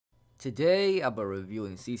Today, I'll be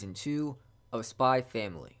reviewing Season 2 of Spy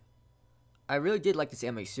Family. I really did like this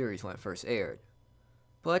anime series when it first aired,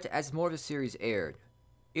 but as more of the series aired,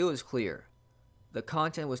 it was clear the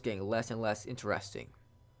content was getting less and less interesting.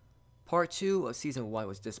 Part 2 of Season 1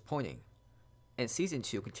 was disappointing, and Season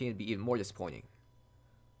 2 continued to be even more disappointing.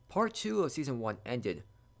 Part 2 of Season 1 ended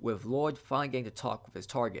with Lloyd finally getting to talk with his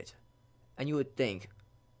target, and you would think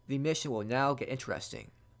the mission will now get interesting.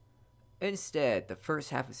 Instead, the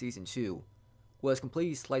first half of Season 2 was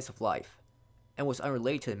completely slice of life and was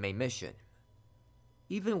unrelated to the main mission.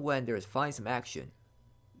 Even when there is finally some action,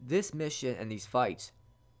 this mission and these fights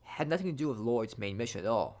had nothing to do with Lloyd's main mission at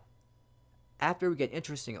all. After we get an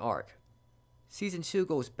interesting arc, Season 2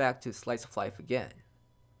 goes back to slice of life again.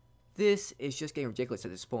 This is just getting ridiculous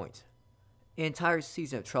at this point. An entire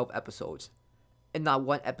season of 12 episodes, and not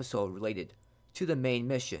one episode related to the main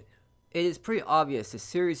mission. It is pretty obvious the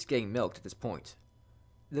series is getting milked at this point.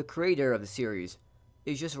 The creator of the series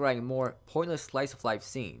is just writing more pointless slice of life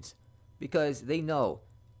scenes because they know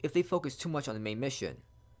if they focus too much on the main mission,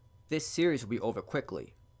 this series will be over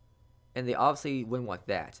quickly. And they obviously wouldn't want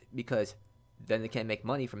that because then they can't make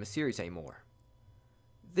money from the series anymore.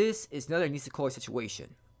 This is another Nisekoi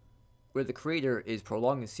situation where the creator is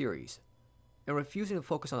prolonging the series and refusing to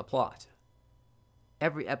focus on the plot.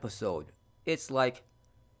 Every episode, it's like,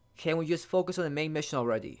 can we just focus on the main mission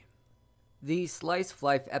already? These slice of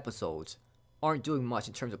life episodes aren't doing much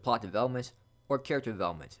in terms of plot development or character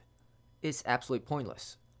development. It's absolutely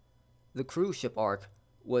pointless. The cruise ship arc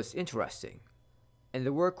was interesting, and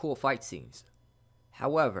there were cool fight scenes.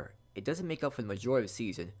 However, it doesn't make up for the majority of the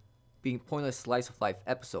season being pointless slice of life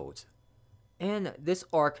episodes. And this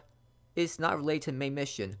arc is not related to the main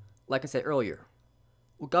mission, like I said earlier.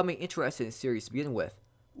 What got me interested in the series to begin with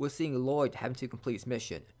was seeing Lloyd having to complete his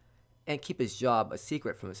mission and keep his job a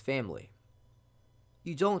secret from his family.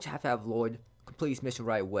 You don't have to have Lloyd complete his mission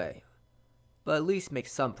right away, but at least make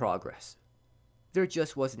some progress. There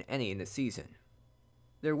just wasn't any in the season.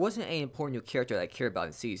 There wasn't any important new character that I cared about in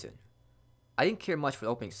the season. I didn't care much for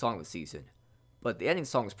the opening song of the season, but the ending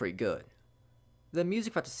song was pretty good. The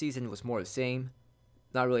music throughout the season was more of the same,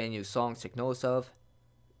 not really any new songs to take notice of.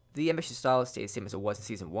 The animation style stayed the same as it was in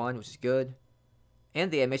Season 1, which is good,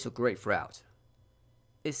 and the animation looked great throughout.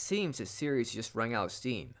 It seems the series is just running out of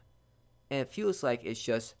steam, and it feels like it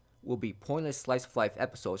just will be pointless slice of life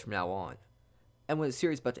episodes from now on. And when the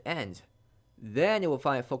series is about to end, then it will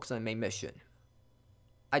finally focus on the main mission.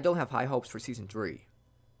 I don't have high hopes for Season 3.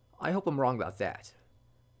 I hope I'm wrong about that.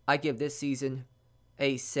 I give this season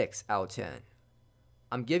a 6 out of 10.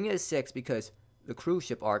 I'm giving it a 6 because the cruise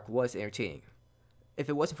ship arc was entertaining. If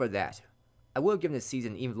it wasn't for that, I would have given this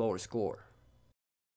season an even lower score.